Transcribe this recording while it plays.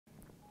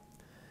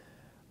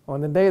On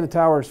the day the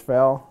towers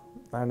fell,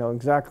 I know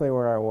exactly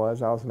where I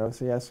was. I was an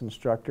OCS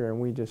instructor, and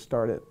we just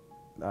started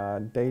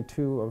day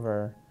 2 of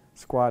our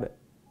squad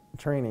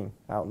training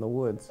out in the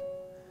woods.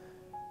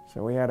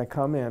 So we had to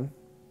come in,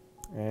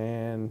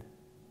 and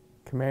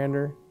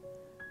commander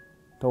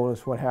told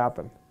us what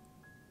happened.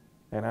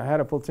 And I had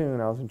a platoon.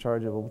 I was in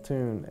charge of a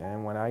platoon,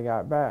 and when I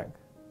got back,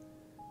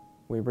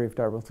 we briefed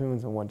our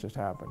platoons on what just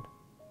happened.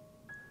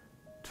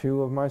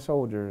 2 of my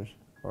soldiers,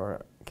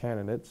 or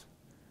candidates,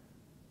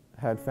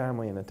 had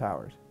family in the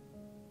towers.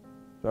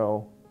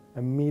 So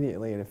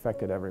immediately it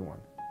affected everyone.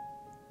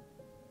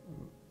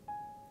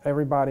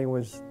 Everybody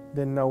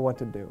didn't know what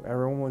to do.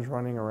 Everyone was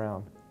running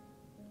around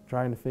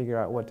trying to figure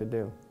out what to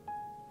do.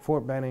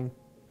 Fort Benning,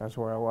 that's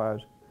where I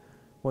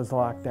was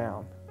locked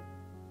down.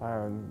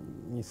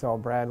 You saw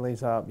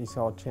Bradley's up, you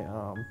saw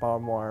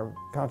barbed wire,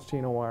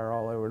 concertina wire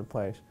all over the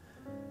place.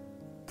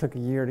 Took a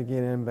year to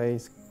get in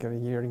base, got a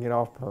year to get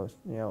off post.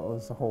 You know, it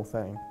was the whole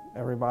thing.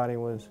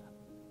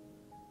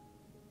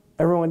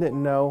 Everyone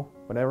didn't know,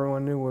 but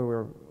everyone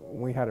knew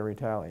we had to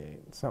retaliate.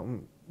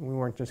 We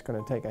weren't just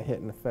going to take a hit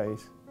in the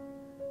face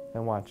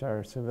and watch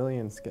our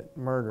civilians get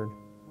murdered.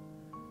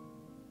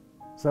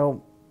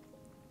 So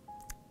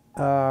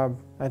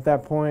at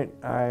that point,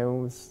 I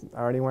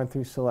already went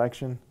through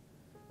selection,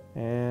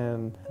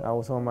 and I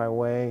was on my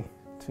way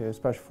to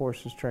Special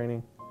Forces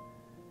training,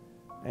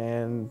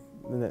 and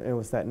it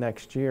was that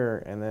next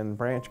year, and then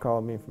Branch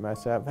called me from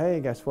SF, hey,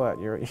 guess what,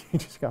 you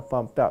just got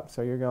bumped up,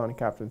 so you're going to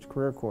Captain's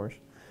Career Course.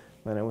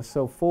 And it was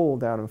so full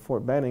down in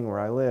Fort Benning where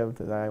I lived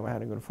that I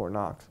had to go to Fort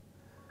Knox.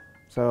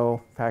 So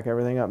pack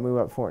everything up, move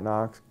up to Fort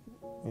Knox,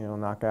 you know,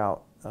 knock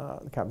out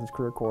the Captain's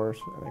Career Course,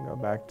 and then go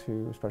back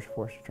to Special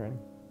Forces training.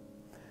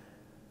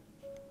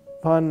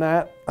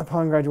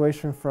 Upon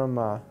graduation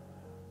from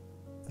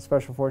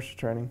Special Forces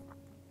training,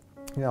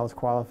 I was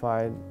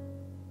qualified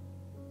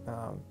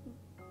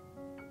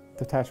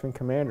detachment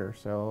commander.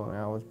 So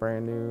I was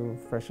brand new,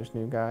 freshest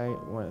new guy,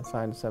 went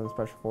assigned to 7th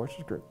Special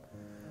Forces Group.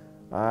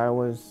 I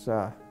was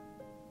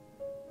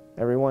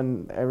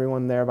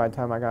everyone there by the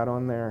time I got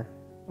on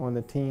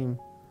the team,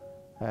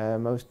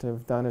 most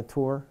have done a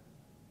tour.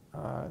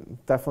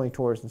 Definitely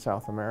tours in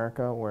South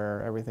America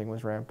where everything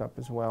was ramped up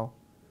as well.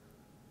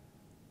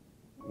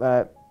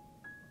 But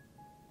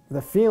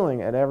the feeling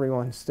that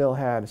everyone was still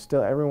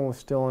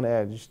on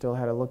edge. You still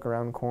had to look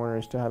around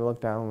corners, still had to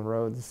look down the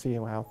road to see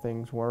how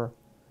things were.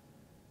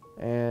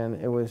 And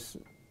it was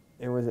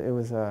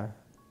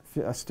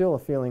still a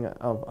feeling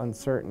of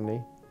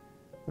uncertainty.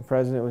 The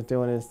president was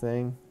doing his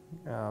thing.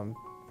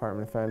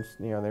 Department of Defense,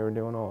 you know, they were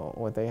doing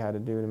what they had to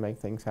do to make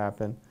things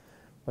happen.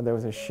 But there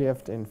was a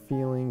shift in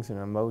feelings and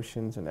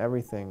emotions and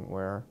everything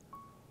where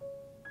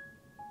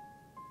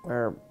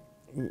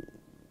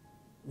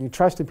you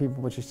trusted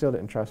people, but you still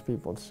didn't trust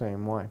people the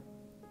same way.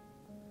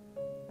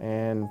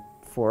 And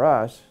for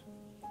us,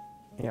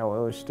 you know,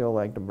 it was still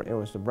like it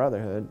was the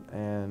brotherhood,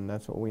 and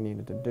that's what we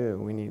needed to do.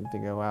 We needed to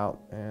go out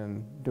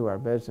and do our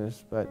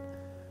business, but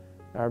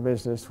our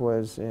business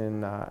was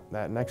in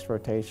that next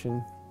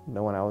rotation.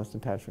 The one I was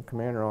detachment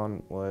commander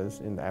on was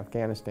in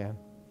Afghanistan.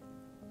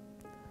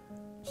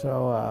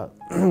 So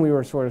we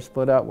were sort of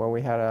split up where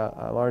we had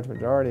a large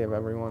majority of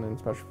everyone in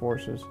Special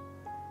Forces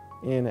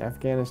in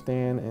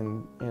Afghanistan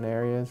and in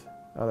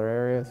other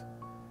areas.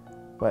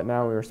 But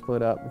now we were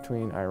split up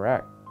between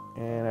Iraq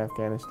and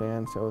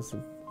Afghanistan, so it's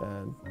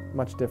a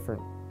much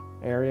different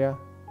area.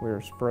 We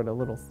were spread a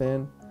little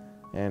thin,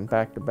 and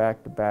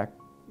back-to-back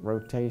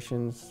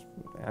rotations.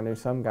 I knew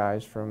some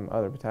guys from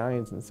other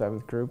battalions in the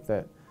 7th Group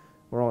that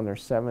were on their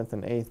 7th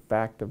and 8th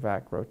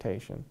back-to-back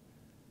rotation,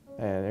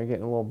 and they're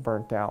getting a little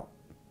burnt out.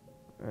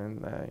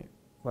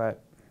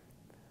 But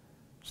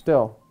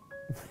still,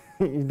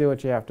 you do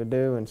what you have to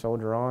do and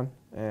soldier on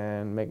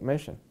and make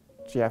mission.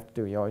 What you have to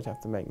do, you always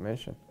have to make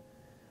mission.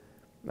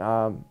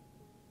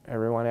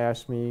 Everyone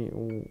asked me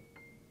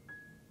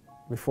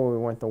before we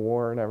went to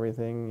war and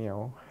everything, you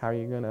know, how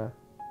you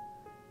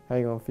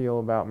gonna feel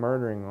about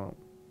murdering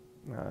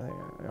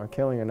or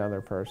killing another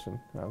person?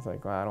 And I was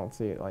like, well, I don't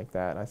see it like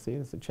that. I see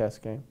it as a chess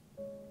game.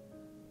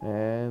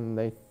 And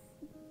they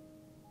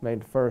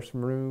made the first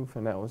move,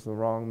 and that was the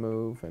wrong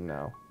move. And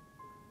now,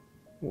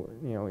 you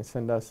know, we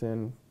send us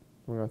in.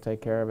 We're going to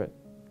take care of it,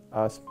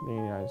 us, the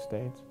United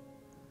States.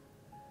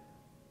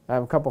 I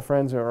have a couple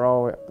friends that were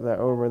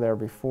over there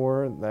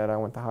before that I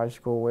went to high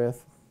school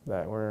with,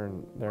 they're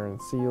in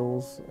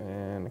SEALs,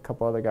 and a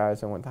couple other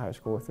guys I went to high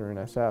school with through in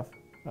SF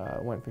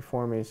went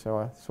before me, so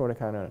I sort of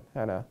kind of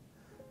had a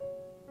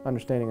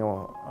understanding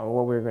of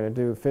what we were going to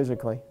do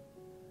physically.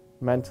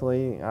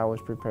 Mentally, I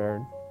was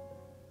prepared.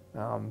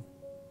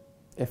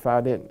 If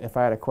I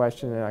had a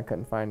question and I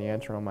couldn't find the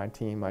answer on my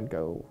team, I'd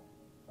go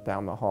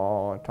down the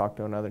hall and talk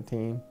to another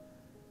team.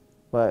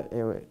 But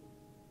you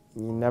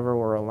never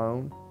were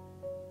alone.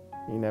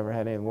 You never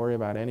had to worry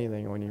about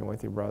anything when you were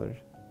with your brothers,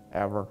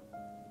 ever.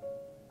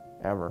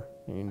 Ever.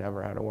 You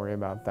never had to worry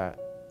about that.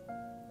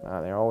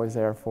 They're always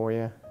there for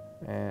you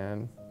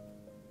and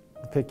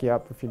pick you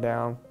up if you're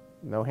down.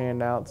 No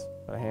handouts,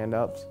 but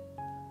hand-ups.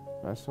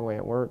 That's the way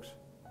it works.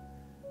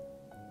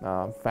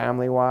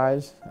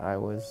 Family-wise, I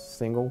was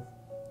single,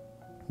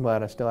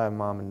 but I still have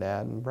mom and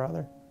dad and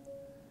brother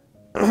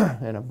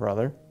and a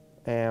brother.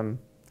 And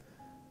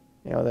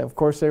of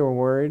course they were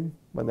worried,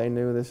 but they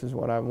knew this is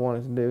what I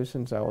wanted to do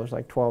since I was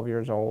like 12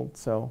 years old.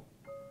 So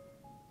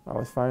I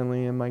was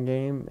finally in my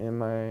game, in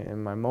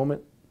my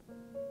moment,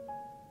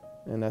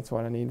 and that's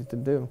what I needed to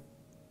do.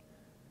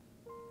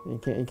 You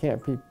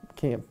can't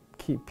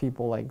keep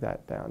people like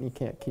that down. You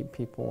can't keep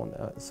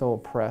people so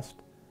oppressed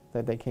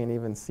that they can't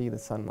even see the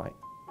sunlight.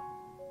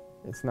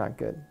 It's not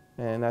good.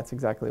 And that's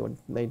exactly what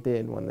they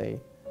did when they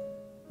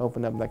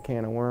opened up that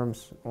can of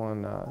worms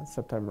on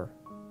September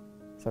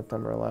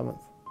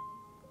 11th.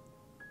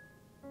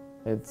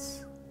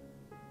 It's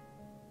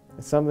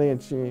something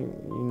that you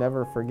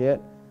never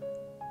forget,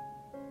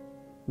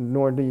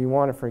 nor do you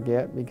want to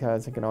forget,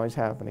 because it can always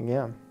happen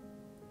again.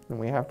 And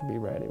we have to be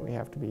ready. We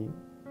have to be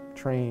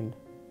trained.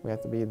 We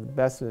have to be the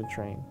best of the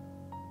trained.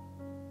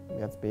 We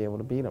have to be able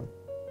to beat them.